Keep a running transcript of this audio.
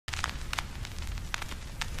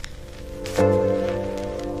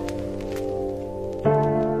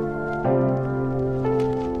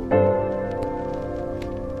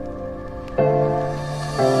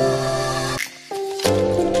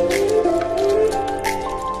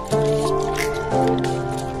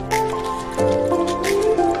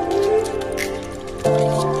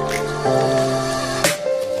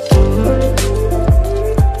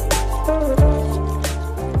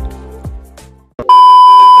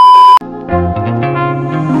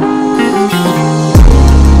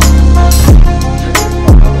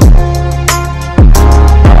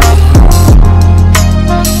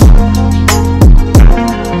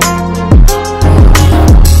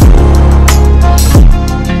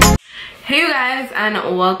and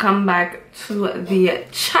welcome back to the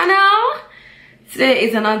channel. Today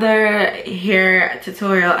is another hair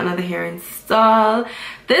tutorial, another hair install.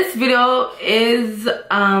 This video is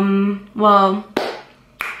well,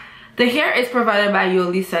 the hair is provided by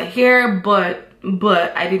Yolissa here, but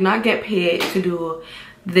I did not get paid to do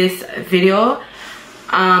this video.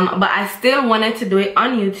 But I still wanted to do it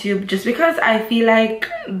on YouTube just because I feel like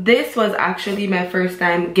this was actually my first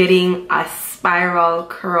time getting a spiral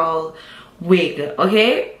curl wig.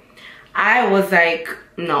 Okay, I was like,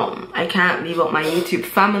 no, I can't leave out my YouTube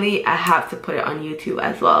family. I have to put it on YouTube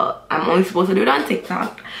as well. I'm only supposed to do it on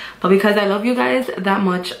TikTok, but because I love you guys that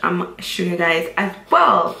much, I'm showing you guys as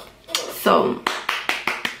well. So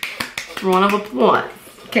round of applause.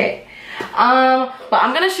 Okay. But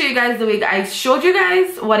I'm gonna show you guys the wig. I showed you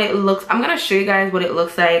guys what it looks. I'm gonna show you guys what it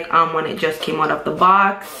looks like when it just came out of the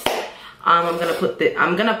box. I'm gonna put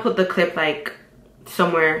the clip like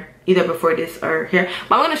somewhere either before this or here,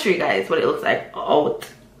 but I'm gonna show you guys what it looks like out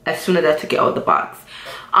as soon as I took it out of the box.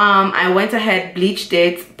 I went ahead, bleached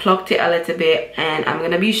it, plucked it a little bit, and I'm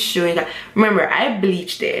gonna be showing you. Remember, I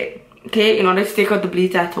bleached it. Okay, in order to take out the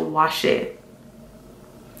bleach, I had to wash it.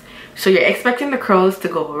 So you're expecting the curls to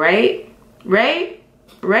go right? Look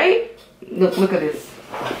at this.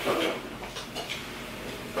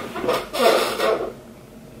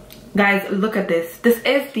 Guys, look at this. This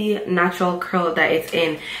is the natural curl that it's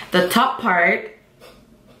in. The top part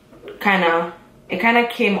it kind of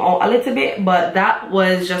came out a little bit, but that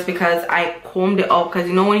was just because I combed it out. Because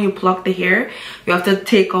you know when you pluck the hair, you have to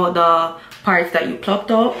take out the parts that you plucked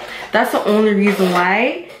out. That's the only reason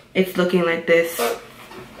why it's looking like this.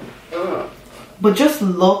 But just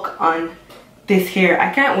look on this hair.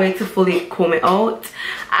 I can't wait to fully comb it out.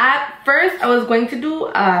 At first I was going to do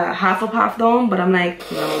a half up, half down, but I'm like,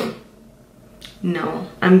 no,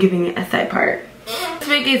 I'm giving it a side part. This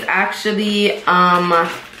wig is actually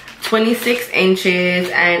 26 inches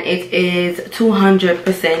and it is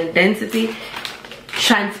 200% density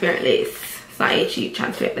transparent lace. It's not a cheap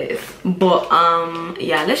transparent lace, but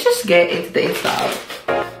yeah, let's just get into the install.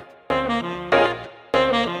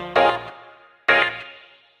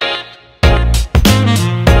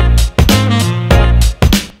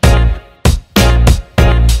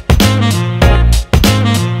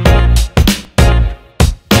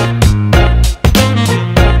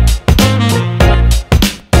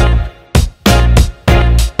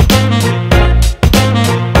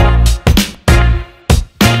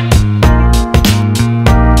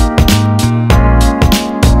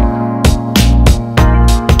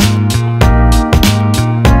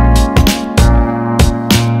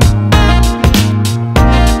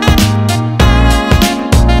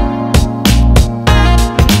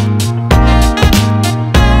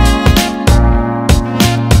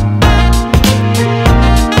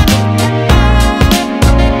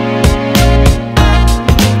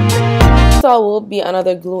 Will be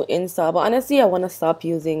another glue install, but honestly I want to stop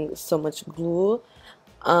using so much glue.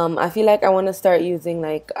 I feel like I want to start using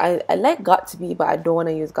like I like Got To Be, but I don't want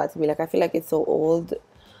to use Got To Be. Like I feel like it's so old.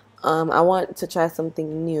 I want to try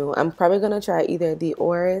something new. I'm probably gonna try either the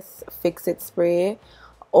Oris Fix It spray,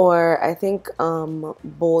 or I think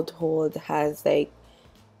Bold Hold has like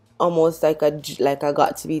almost like a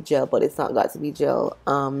Got To Be gel, but it's not Got To Be gel.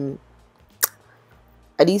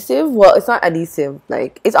 Adhesive. Well, it's not adhesive,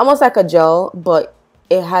 like it's almost like a gel, but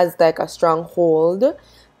it has like a strong hold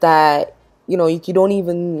that you don't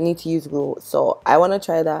even need to use glue. So I want to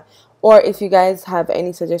try that. Or if you guys have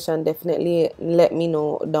any suggestion, definitely let me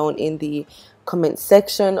know down in the comment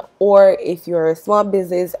section. Or if you're a small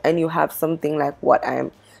business and you have something like what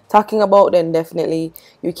I'm talking about, then definitely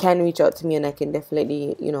you can reach out to me and I can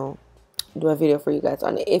definitely do a video for you guys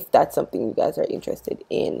on it if that's something you guys are interested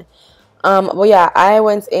in. But yeah, I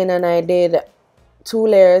went in and I did 2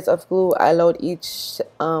 layers of glue. I allowed each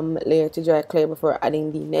layer to dry clear before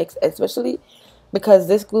adding the next, especially because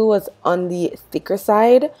this glue was on the thicker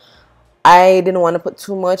side. I didn't want to put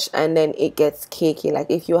too much and then it gets cakey.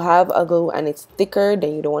 Like if you have a glue and it's thicker,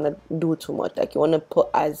 then you don't want to do too much. Like you want to put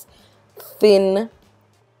as thin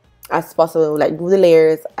as possible, like do the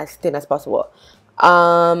layers as thin as possible.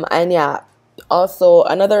 And yeah, also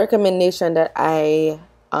another recommendation that I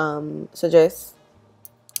suggest,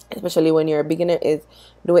 especially when you're a beginner, is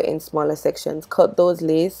do it in smaller sections. Cut the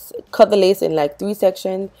lace in like 3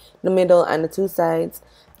 sections, the middle and the 2 sides,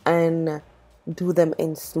 and do them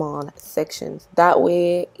in small sections. That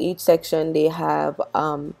way each section has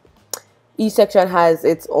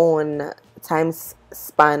its own time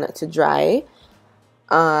span to dry,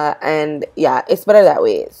 and yeah, it's better that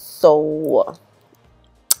way. So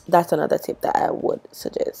that's another tip that I would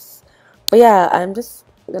suggest. But yeah, I'm just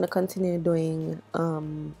gonna continue doing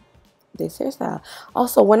this hairstyle.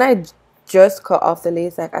 Also, when I just cut off the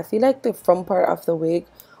lace, like I feel like the front part of the wig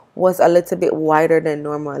was a little bit wider than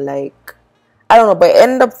normal. Like I don't know, but it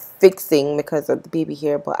ended up fixing because of the baby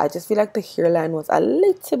hair. But I just feel like the hairline was a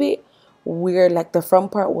little bit weird. Like the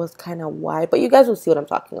front part was kind of wide, but you guys will see what I'm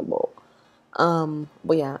talking about.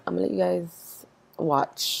 But yeah, I'm gonna let you guys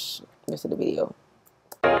watch the rest of the video.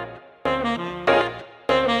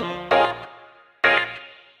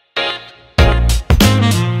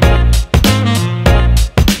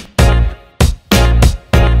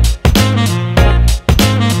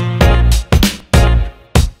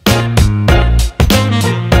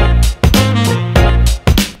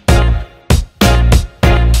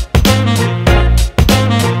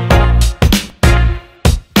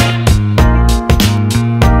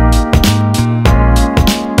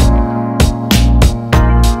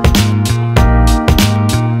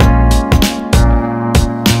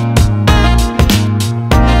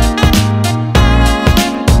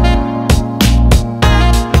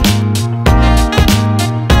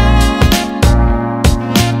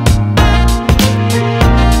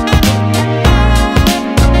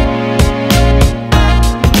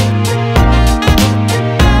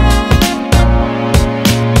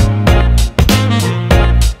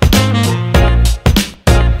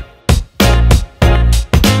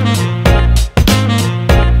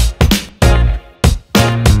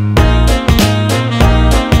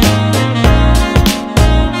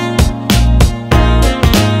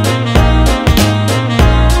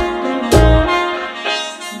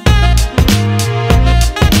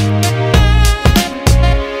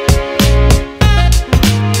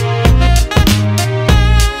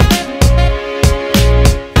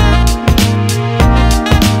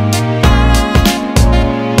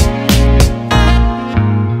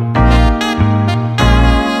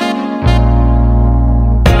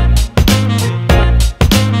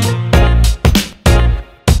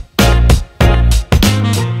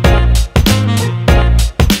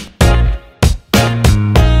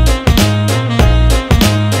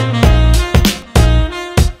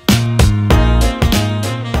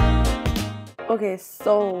 Okay,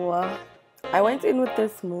 so I went in with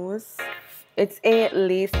this mousse. It's a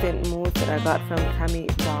lace tint mousse that I got from Tammy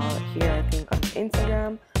Doll here, I think, on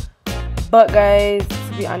Instagram. But guys,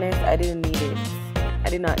 to be honest, I didn't need it. I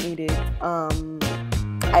did not need it.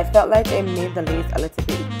 I felt like it made the lace a little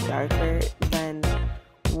bit darker than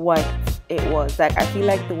what it was. Like I feel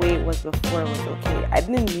like the way it was before was okay. I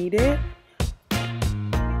didn't need it,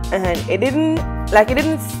 and it didn't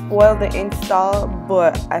spoil the install,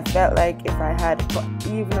 but I felt like if I had put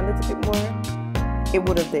even a little bit more, it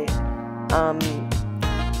would have did.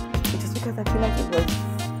 Just because I feel like it was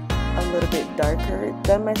a little bit darker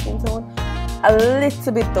than my skin tone, a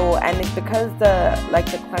little bit though, and it's because the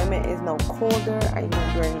climate is now colder, and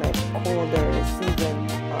during like colder season,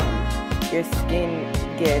 your skin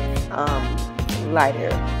gets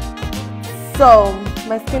lighter. So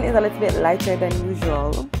my skin is a little bit lighter than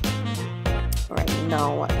usual right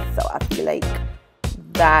now, so I feel like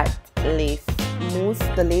that lace mousse,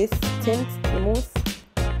 the lace tint, the mousse,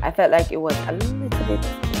 I felt like it was a little bit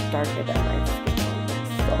darker than my skin tone.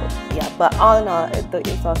 So yeah, but all in all, the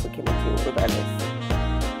install also came out cute regardless.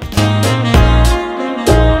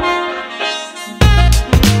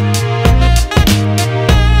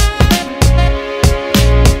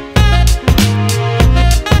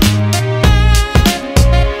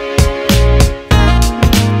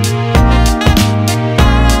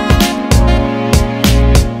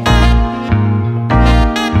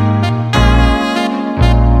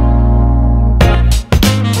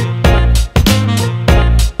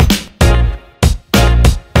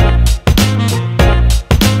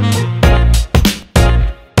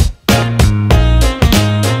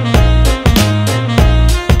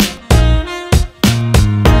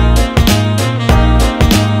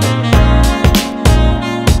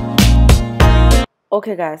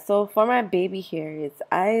 Okay guys, so for my baby hairs,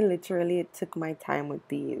 I literally took my time with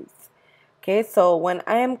these. Okay, so when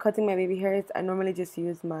I am cutting my baby hairs, I normally just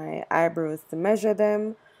use my eyebrows to measure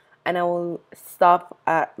them, and I will stop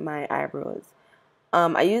at my eyebrows.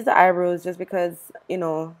 I use the eyebrows just because, you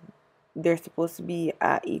know, they're supposed to be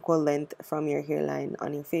at equal length from your hairline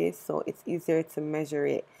on your face, so it's easier to measure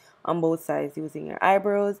it on both sides using your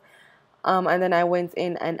eyebrows. And then I went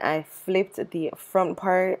in and I flipped the front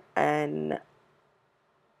part and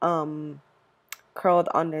curled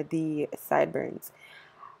under the sideburns.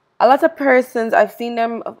 A lot of persons, I've seen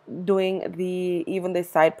them doing even the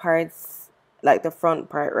side parts, like the front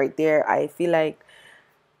part right there. I feel like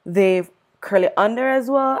they curl it under as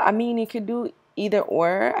well. I mean, you could do either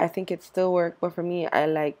or, I think it still works, but for me, I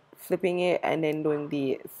like flipping it and then doing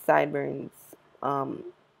the sideburns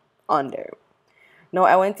under. Now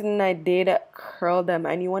I went in and I did curl them,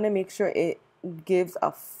 and you want to make sure it gives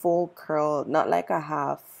a full curl, not like a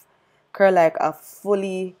half curl, like a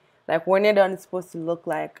fully, like when you're done, it's supposed to look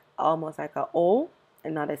like almost like a O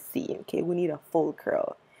and not a C. Okay, we need a full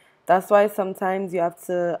curl. That's why sometimes you have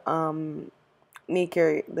to make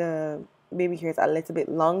the baby hairs a little bit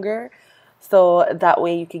longer, so that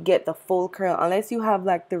way you could get the full curl, unless you have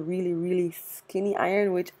like the really skinny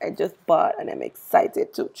iron, which I just bought and I'm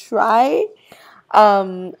excited to try.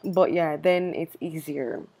 But yeah, then it's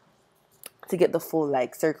easier to get the full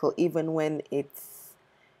like circle even when it's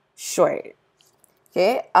short.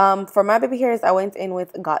 Okay, for my baby hairs, I went in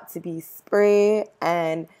with Got To Be spray,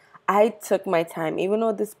 and I took my time. Even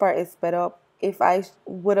though this part is sped up, if I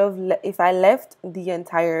left the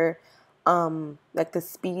entire like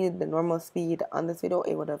the normal speed on this video,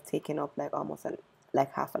 it would have taken up like almost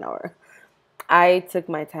like half an hour. I took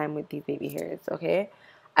my time with these baby hairs. Okay,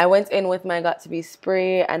 I went in with my Got To Be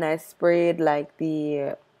spray, and I sprayed like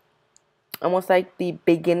almost like the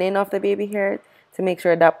beginning of the baby hair to make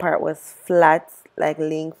sure that part was flat, like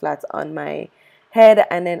laying flat on my head.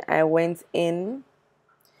 And then I went in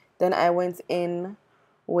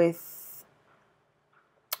with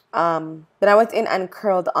and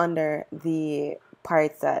curled under the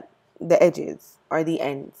parts that the edges or the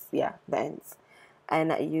ends, yeah, the ends.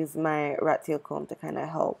 And I used my rat tail comb to kind of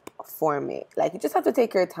help form it. Like, you just have to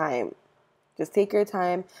take your time. Just take your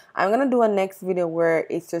time. I'm going to do a next video where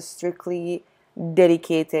it's just strictly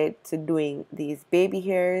dedicated to doing these baby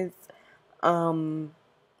hairs. And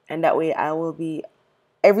that way I will be,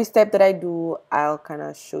 every step that I do, I'll kind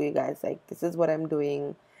of show you guys, like, this is what I'm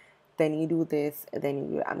doing. Then you do this, and then you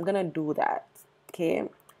do it. I'm going to do that. Okay.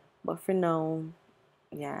 But for now,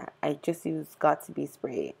 yeah, I just use Got To Be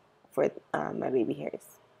spray for my baby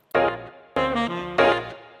hairs.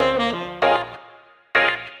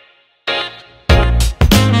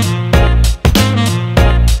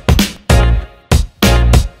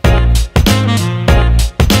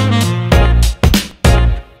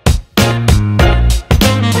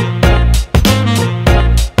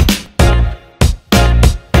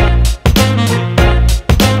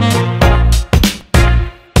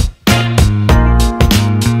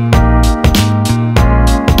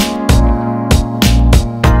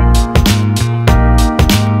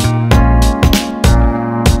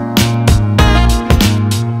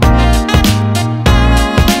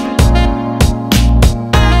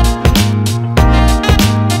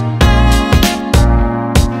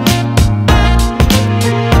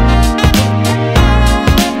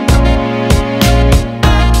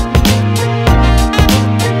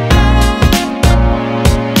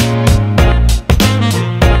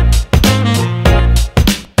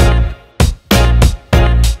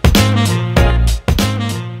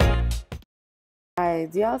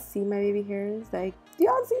 Do y'all see my baby hairs? Like, do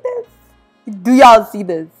y'all see this? Do y'all see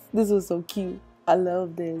this? This was so cute. I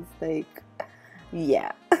love this. Like,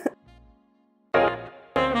 yeah.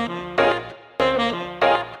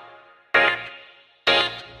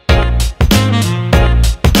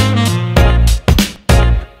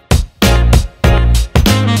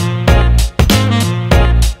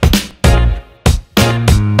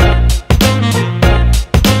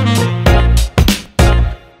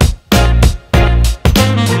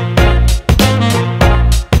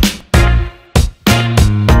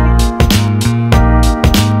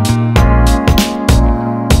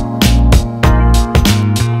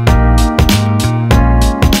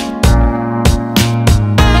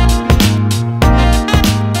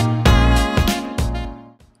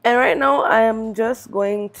 And right now I am just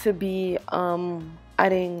going to be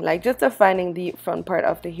adding, like, just defining the front part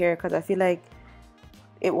of the hair, because I feel like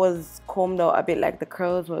it was combed out a bit, like the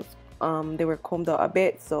curls was they were combed out a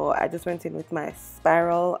bit. So I just went in with my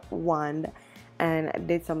spiral wand and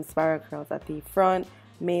did some spiral curls at the front,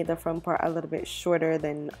 made the front part a little bit shorter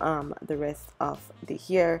than the rest of the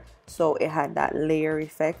hair, so it had that layer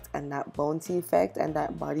effect and that bouncy effect and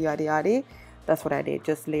that body yaddy yaddy. That's what I did,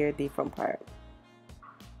 just layered the front part.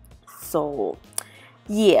 So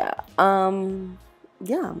yeah, I'm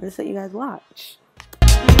gonna let you guys watch.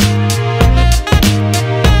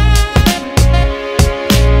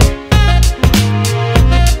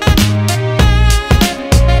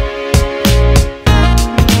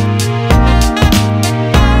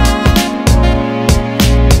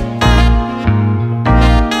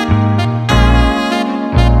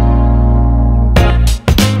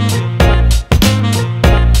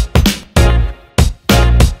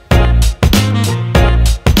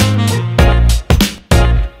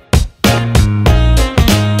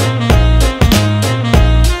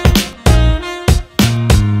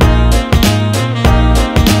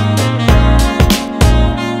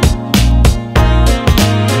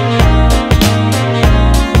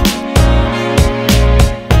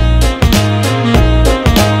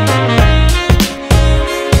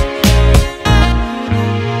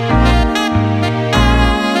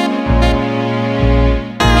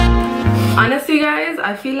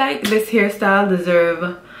 this hairstyle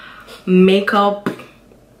deserve makeup,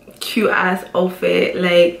 cute ass outfit.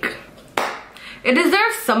 Like, it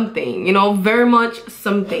deserves something, you know, very much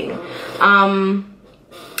something.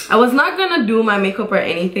 I was not gonna do my makeup or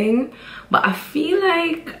anything, but I feel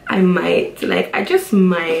like I might, like, I just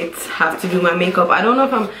might have to do my makeup. I don't know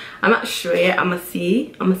if I'm not sure yet. I'm gonna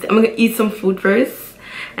see. I'm gonna eat some food first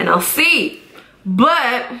and I'll see.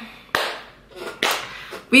 But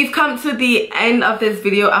we've come to the end of this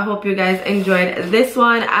video. I hope you guys enjoyed this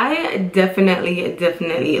one. I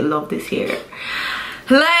definitely love this hair.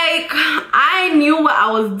 Like, I knew what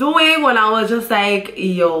I was doing when I was just like,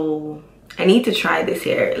 yo, I need to try this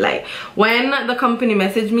hair. Like, when the company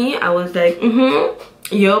messaged me, I was like,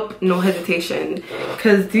 yup, no hesitation.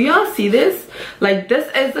 Because do y'all see this? Like, this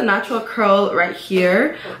is the natural curl right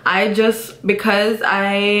here. I just, because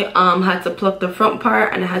I had to pluck the front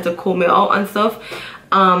part and I had to comb it out and stuff,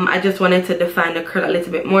 I just wanted to define the curl a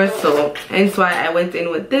little bit more. So hence why I went in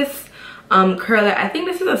with this curler. I think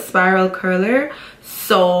this is a spiral curler.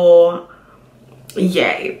 So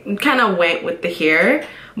yeah, kind of went with the hair.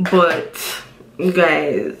 But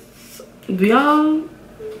guys, do y'all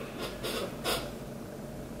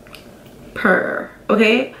purr,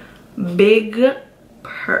 okay? Big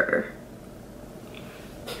purr.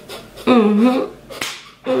 But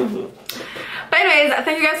anyways,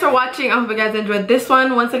 thank you guys for watching. I hope you guys enjoyed this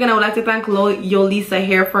one. Once again, I would like to thank Yolissa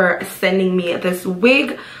here for sending me this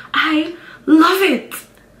wig. I love it.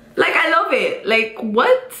 Like, I love it. Like,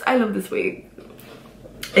 what? I love this wig.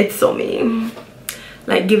 It's so me.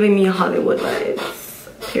 Like, giving me Hollywood vibes.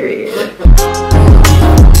 Period.